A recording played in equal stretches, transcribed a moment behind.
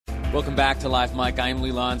Welcome back to Live Mike. I'm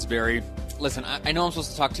Lee Lonsberry. Listen, I know I'm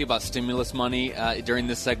supposed to talk to you about stimulus money during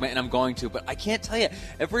this segment, and I'm going to, but I can't tell you.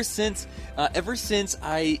 Ever since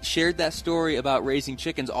I shared that story about raising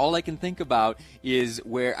chickens, all I can think about is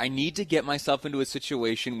where I need to get myself into a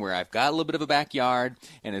situation where I've got a little bit of a backyard,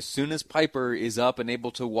 and as soon as Piper is up and able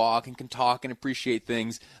to walk and can talk and appreciate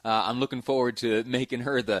things, I'm looking forward to making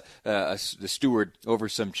her the steward over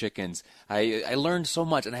some chickens. I learned so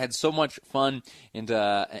much, and I had so much fun, and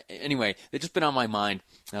anyway, it's just been on my mind,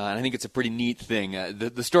 and I think it's a pretty neat thing.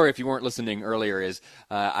 The story, if you weren't listening earlier, is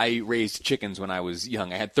I raised chickens when I was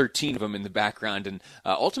young. I had 13 of them in the background, and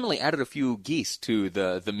ultimately added a few geese to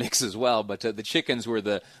the mix as well, but the chickens were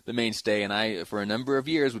the mainstay, and I, for a number of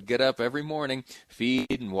years, would get up every morning,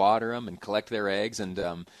 feed and water them, and collect their eggs,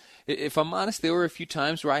 and if I'm honest, there were a few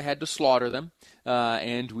times where I had to slaughter them,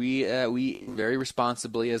 and we very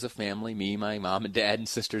responsibly as a family, me, my mom and dad and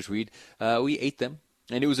sisters, we ate them.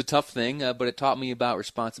 And it was a tough thing, but it taught me about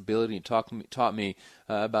responsibility. It taught me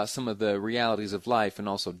about some of the realities of life and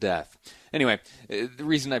also death. Anyway, the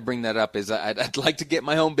reason I bring that up is I'd like to get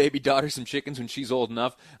my own baby daughter some chickens when she's old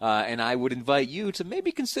enough, and I would invite you to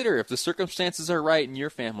maybe consider, if the circumstances are right in your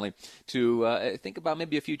family, to think about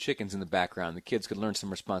maybe a few chickens in the background. The kids could learn some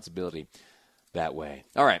responsibility that way.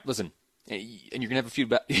 All right, listen. And you're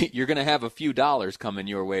gonna have a few dollars coming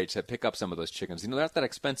your way to pick up some of those chickens. You know, they're not that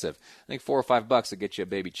expensive. I think $4 or $5 to get you a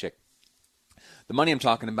baby chick. The money I'm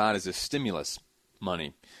talking about is a stimulus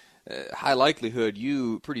money. High likelihood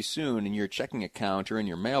you pretty soon in your checking account or in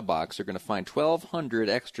your mailbox are going to find $1,200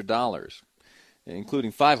 extra dollars,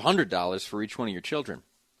 including $500 for each one of your children.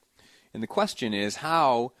 And the question is,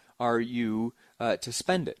 how are you to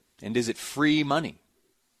spend it? And is it free money?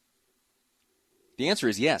 The answer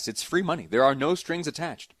is yes, it's free money. There are no strings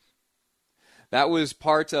attached. That was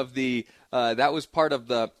part of the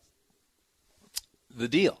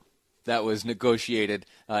deal that was negotiated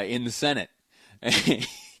in the Senate.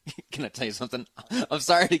 Can I tell you something? I'm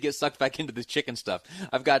sorry to get sucked back into this chicken stuff.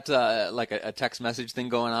 I've got like a text message thing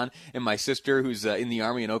going on, and my sister, who's in the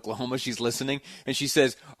Army in Oklahoma, she's listening, and she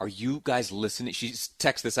says, "Are you guys listening?" She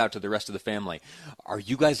texts this out to the rest of the family. "Are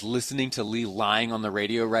you guys listening to Lee lying on the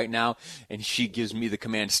radio right now?" And she gives me the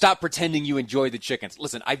command, "Stop pretending you enjoy the chickens."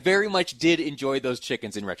 Listen, I very much did enjoy those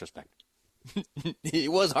chickens in retrospect.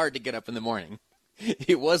 It was hard to get up in the morning.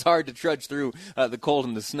 It was hard to trudge through the cold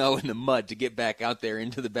and the snow and the mud to get back out there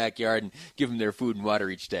into the backyard and give them their food and water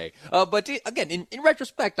each day. But again, in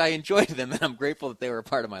retrospect, I enjoyed them, and I'm grateful that they were a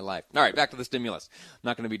part of my life. All right, back to the stimulus. I'm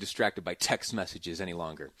not going to be distracted by text messages any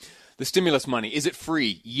longer. The stimulus money, is it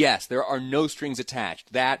free? Yes, there are no strings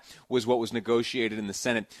attached. That was what was negotiated in the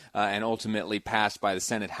Senate and ultimately passed by the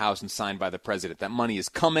Senate House and signed by the President. That money is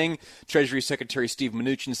coming. Treasury Secretary Steve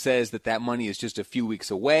Mnuchin says that money is just a few weeks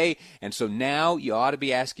away, and so now you ought to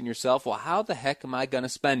be asking yourself, well, how the heck am I going to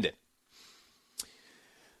spend it?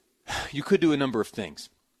 You could do a number of things,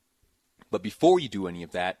 but before you do any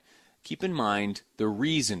of that, keep in mind the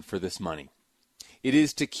reason for this money. It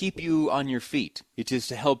is to keep you on your feet. It is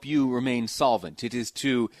to help you remain solvent. It is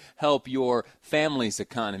to help your family's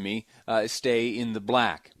economy stay in the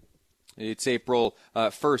black. It's April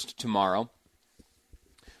 1st tomorrow.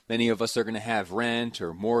 Many of us are going to have rent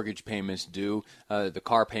or mortgage payments due. The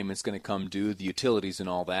car payment's going to come due, the utilities and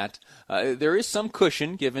all that. There is some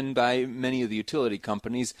cushion given by many of the utility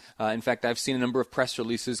companies. In fact, I've seen a number of press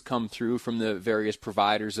releases come through from the various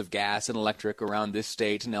providers of gas and electric around this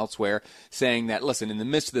state and elsewhere saying that, listen, in the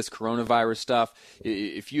midst of this coronavirus stuff,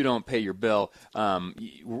 if you don't pay your bill,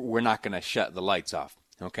 we're not going to shut the lights off.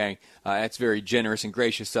 Okay, that's very generous and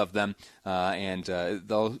gracious of them, and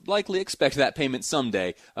they'll likely expect that payment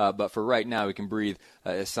someday. But for right now, we can breathe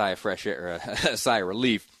a sigh of fresh air, a sigh of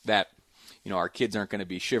relief that our kids aren't going to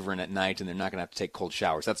be shivering at night and they're not going to have to take cold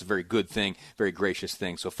showers. That's a very good thing, very gracious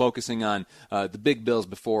thing. So focusing on the big bills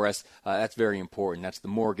before us, that's very important. That's the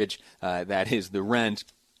mortgage, that is the rent,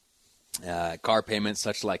 car payments,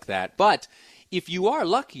 such like that. But if you are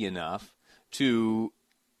lucky enough to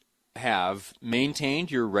have maintained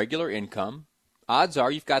your regular income, odds are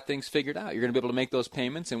you've got things figured out. You're going to be able to make those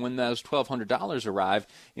payments, and when those $1,200 arrive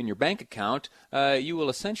in your bank account, you will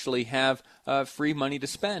essentially have free money to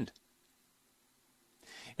spend.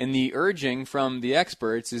 And the urging from the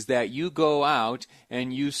experts is that you go out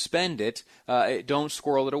and you spend it, don't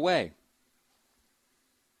squirrel it away.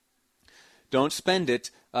 Don't spend it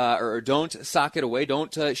or don't sock it away.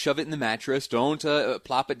 Don't shove it in the mattress. Don't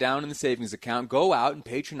plop it down in the savings account. Go out and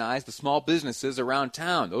patronize the small businesses around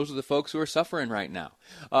town. Those are the folks who are suffering right now.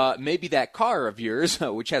 Maybe that car of yours,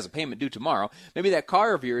 which has a payment due tomorrow, maybe that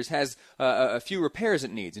car of yours has a few repairs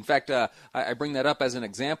it needs. In fact, I bring that up as an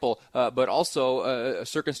example, but also a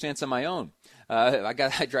circumstance of my own.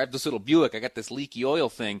 I drive this little Buick. I got this leaky oil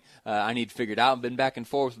thing I need figured out. I've been back and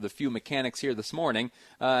forth with a few mechanics here this morning,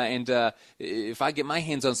 and if I get my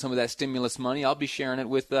hands on some of that stimulus money, I'll be sharing it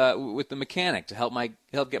with the mechanic to help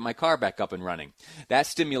get my car back up and running. That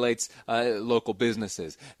stimulates local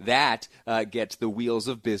businesses. That gets the wheels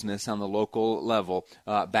of business on the local level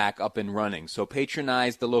back up and running. So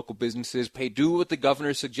patronize the local businesses. Do what the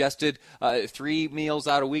governor suggested, 3 meals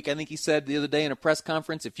out a week. I think he said the other day in a press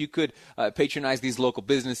conference, if you could patronize these local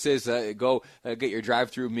businesses, go get your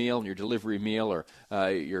drive-through meal, your delivery meal, or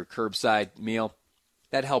your curbside meal.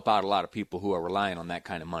 That'd help out a lot of people who are relying on that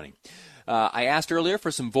kind of money. I asked earlier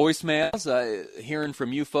for some voicemails, hearing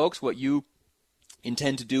from you folks what you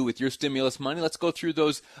intend to do with your stimulus money. Let's go through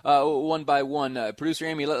those one by one. Producer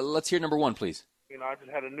Amy, let's hear number one, please. I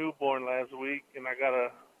just had a newborn last week, and I got a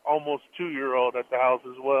almost 2-year-old at the house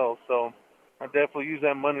as well. So I definitely use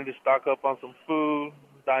that money to stock up on some food,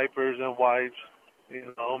 diapers, and wipes.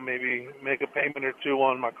 Maybe make a payment or two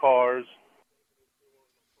on my cars.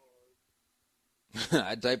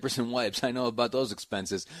 Diapers and wipes. I know about those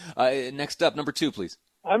expenses. Next up, number two, please.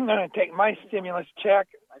 I'm going to take my stimulus check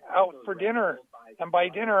out for dinner, and buy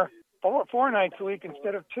dinner 4 nights a week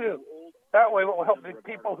instead of 2. That way it will help the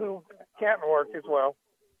people who can't work as well.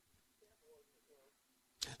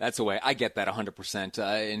 That's the way. I get that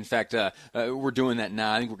 100%. In fact, we're doing that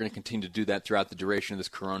now. I think we're going to continue to do that throughout the duration of this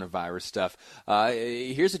coronavirus stuff.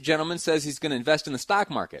 Here's a gentleman says he's going to invest in the stock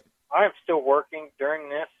market. I am still working during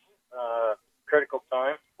this critical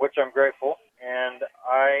time, which I'm grateful, and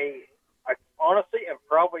I honestly am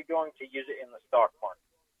probably going to use it in the stock market.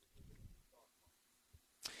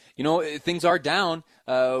 Things are down.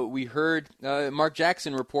 We heard Mark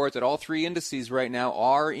Jackson report that all 3 indices right now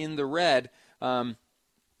are in the red.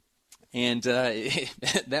 And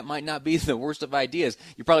that might not be the worst of ideas.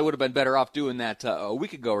 You probably would have been better off doing that a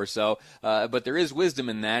week ago or so. But there is wisdom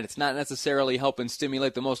in that. It's not necessarily helping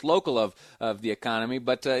stimulate the most local of the economy,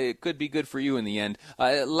 but it could be good for you in the end.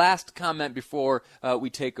 Last comment before we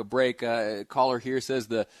take a break. Caller here says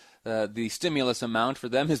the stimulus amount for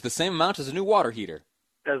them is the same amount as a new water heater.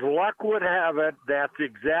 As luck would have it, that's the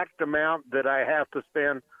exact amount that I have to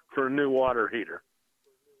spend for a new water heater.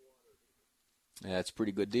 Yeah, it's a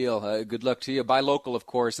pretty good deal. Good luck to you. Buy local, of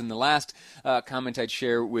course. And the last comment I'd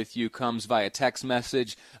share with you comes via text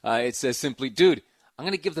message. It says simply, dude, I'm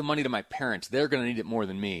going to give the money to my parents. They're going to need it more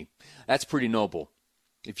than me. That's pretty noble.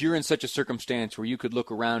 If you're in such a circumstance where you could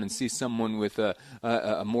look around and see someone with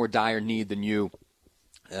a more dire need than you,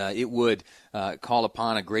 it would call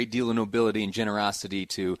upon a great deal of nobility and generosity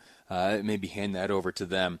to maybe hand that over to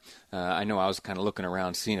them. I know I was kind of looking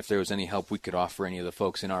around, seeing if there was any help we could offer any of the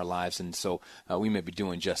folks in our lives, and so we may be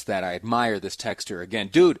doing just that. I admire this texter. Again,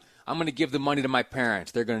 dude, I'm going to give the money to my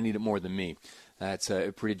parents. They're going to need it more than me. That's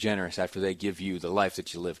pretty generous after they give you the life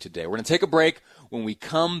that you live today. We're going to take a break. When we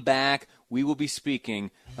come back, we will be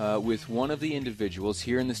speaking with one of the individuals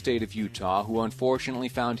here in the state of Utah who unfortunately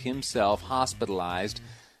found himself hospitalized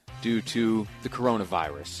due to the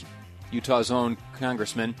coronavirus. Utah's own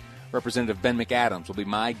Congressman, Representative Ben McAdams, will be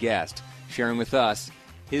my guest, sharing with us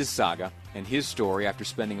his saga and his story after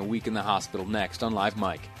spending a week in the hospital next on Live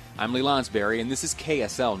Mike. I'm Lee Lonsberry, and this is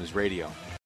KSL News Radio.